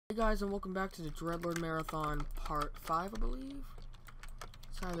Hey guys, and welcome back to the Dreadlord Marathon Part 5, I believe.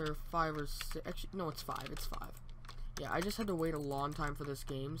 It's either 5 or 6. Actually, no, it's 5. It's 5. Yeah, I just had to wait a long time for this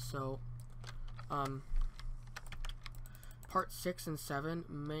game, so Part 6 and 7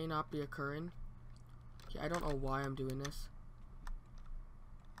 may not be occurring. Yeah, I don't know why I'm doing this.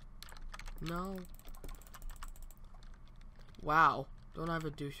 No. Wow. Don't I have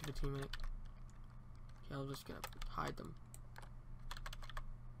a douche of a teammate? Okay, I'm just gonna hide them.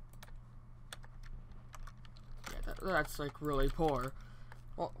 That's like really poor.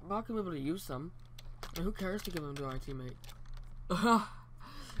 Well, I'm not gonna be able to use them. And who cares to give them to my teammate?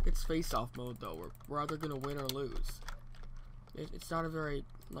 It's face-off mode though. We're either gonna win or lose. It's not a very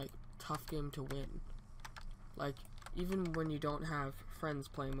like tough game to win. Like even when you don't have friends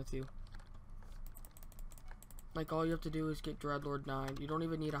playing with you. Like all you have to do is get Dreadlord 9. You don't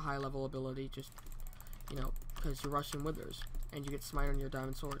even need a high level ability. Just because you're rushing Withers and you get smite on your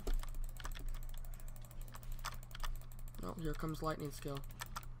diamond sword. Oh, here comes lightning skill.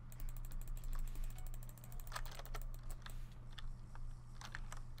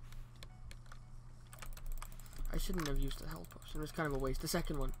 I shouldn't have used the health potion. It was kind of a waste. The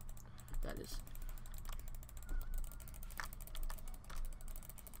second one, that is.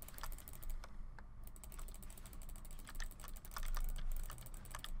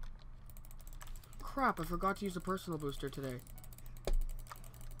 Crap, I forgot to use the personal booster today.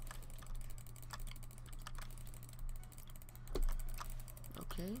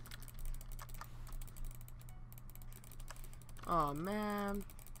 Okay. Oh man.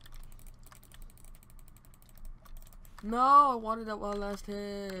 No, I wanted that one last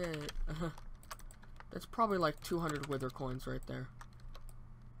hit. That's probably like 200 wither coins right there.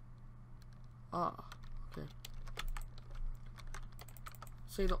 Ah, okay.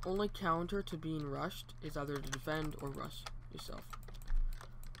 Say the only counter to being rushed is either to defend or rush yourself.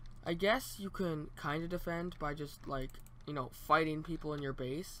 I guess you can kind of defend by just like, fighting people in your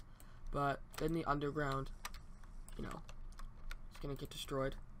base, but then the underground, it's gonna get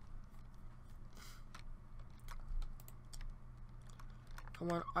destroyed.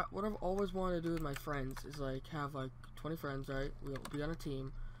 Come on, what I've always wanted to do with my friends is like have like 20 friends, right? We'll be on a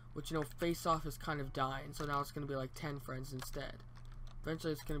team, which face off is kind of dying, so now it's gonna be like 10 friends instead.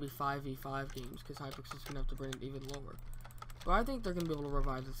 Eventually it's gonna be 5v5 games because Hypixel is gonna have to bring it even lower. But I think they're gonna be able to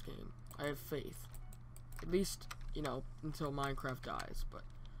revive this game. I have faith. At least, until Minecraft dies, but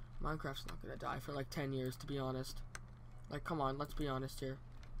Minecraft's not gonna die for like 10 years, to be honest. Like, come on, let's be honest here.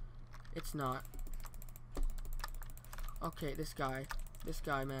 It's not. Okay, this guy,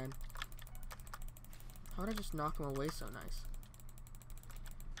 man. How would I just knock him away so nice?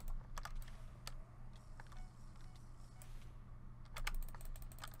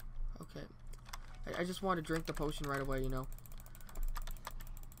 Okay. I just want to drink the potion right away,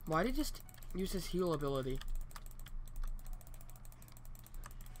 Why did he just use his heal ability?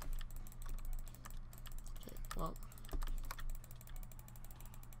 Well,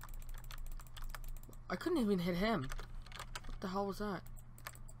 I couldn't even hit him. What the hell was that?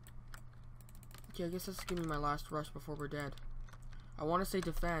 Okay, I guess that's gonna be my last rush before we're dead. I want to say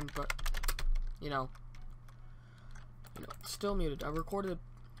defend, but still muted. I recorded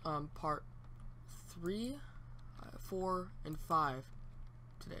part 3, 4, and 5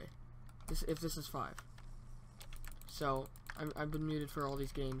 today. If this is 5. So I've been muted for all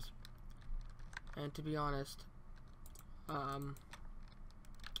these games. And to be honest, I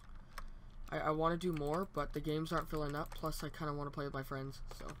want to do more, but the games aren't filling up. Plus, I kind of want to play with my friends,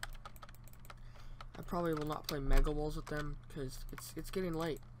 so I probably will not play Mega Walls with them because it's getting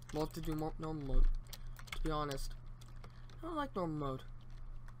late. We'll have to do more normal mode. To be honest, I don't like normal mode.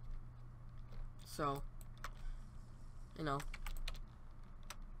 So,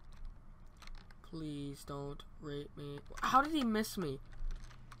 please don't rate me. How did he miss me?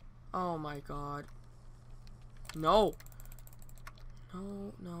 Oh my god. No.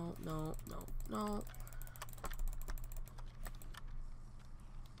 No, no, no, no, no.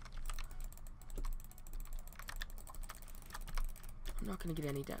 I'm not gonna get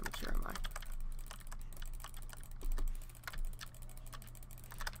any damage here, am I?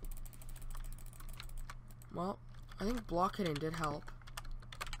 Well, I think block hitting did help.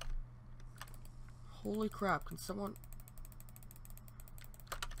 Holy crap, can someone...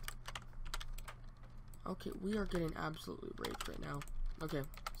 Okay, we are getting absolutely raped right now. Okay,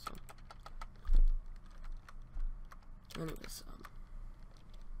 so... Anyways,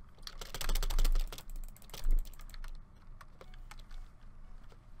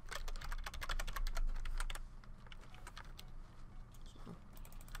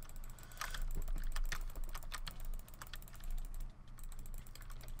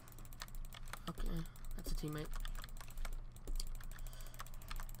 teammate.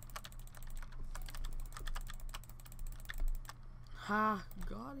 Ha,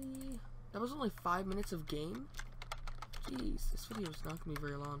 gotty. That was only 5 minutes of game? Jeez, this video is not gonna be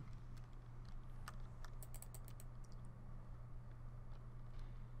very long.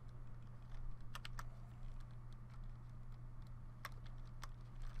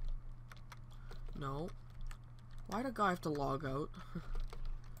 No. Why'd a guy have to log out?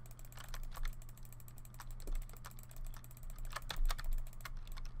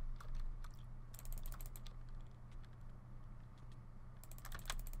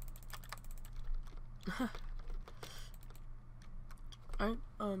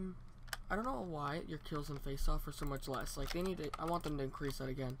 I don't know why your kills in Face Off are so much less. Like, they need to, I want them to increase that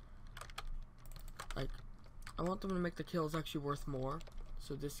again. Like, I want them to make the kills actually worth more.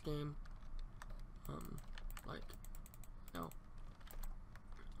 So this game, like, no.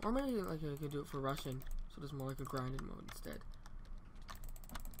 Or maybe, like, I could do it for Russian, so it's more like a grinding mode instead.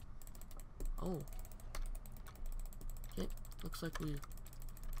 Oh. Okay, looks like we...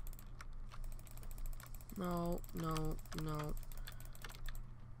 No.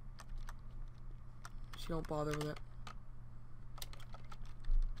 She don't bother with it.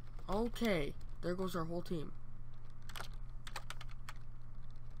 Okay, there goes our whole team.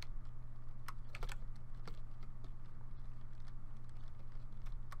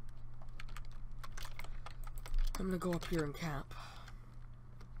 I'm gonna go up here and camp.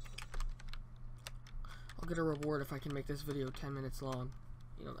 I'll get a reward if I can make this video 10 minutes long.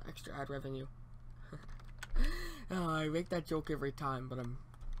 You know, the extra ad revenue. I make that joke every time, but I'm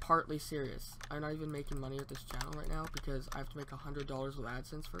partly serious. I'm not even making money with this channel right now because I have to make $100 with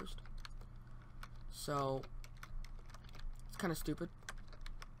AdSense first. So, it's kind of stupid.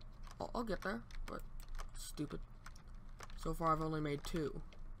 I'll get there, but stupid. So far I've only made 2.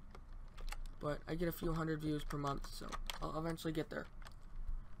 But I get a few hundred views per month, so I'll eventually get there.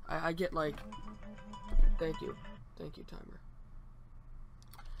 I get like... Thank you, timer.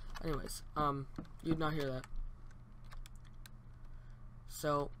 Anyways, you'd not hear that.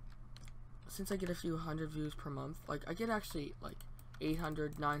 So, since I get a few hundred views per month, like, I get actually, like,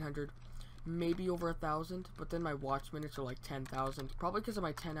 800, 900, maybe over 1,000, but then my watch minutes are like 10,000, probably because of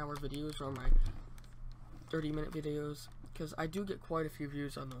my 10-hour videos or my 30-minute videos, because I do get quite a few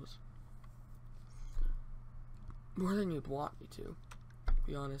views on those. More than you'd want me to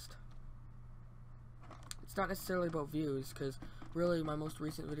be honest. It's not necessarily about views, because really my most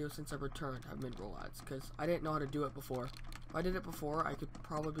recent videos since I've returned have mid-roll ads, because I didn't know how to do it before. If I did it before, I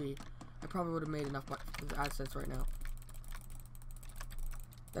probably would have made enough with AdSense right now.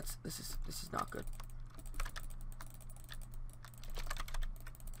 This is not good.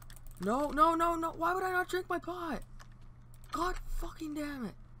 No, why would I not drink my pot? God fucking damn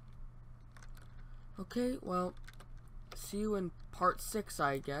it. Okay, well, see you in part 6,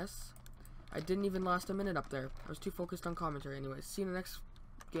 I guess. I didn't even last a minute up there. I was too focused on commentary anyways. See you in the next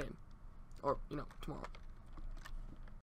game. Or, you know, tomorrow.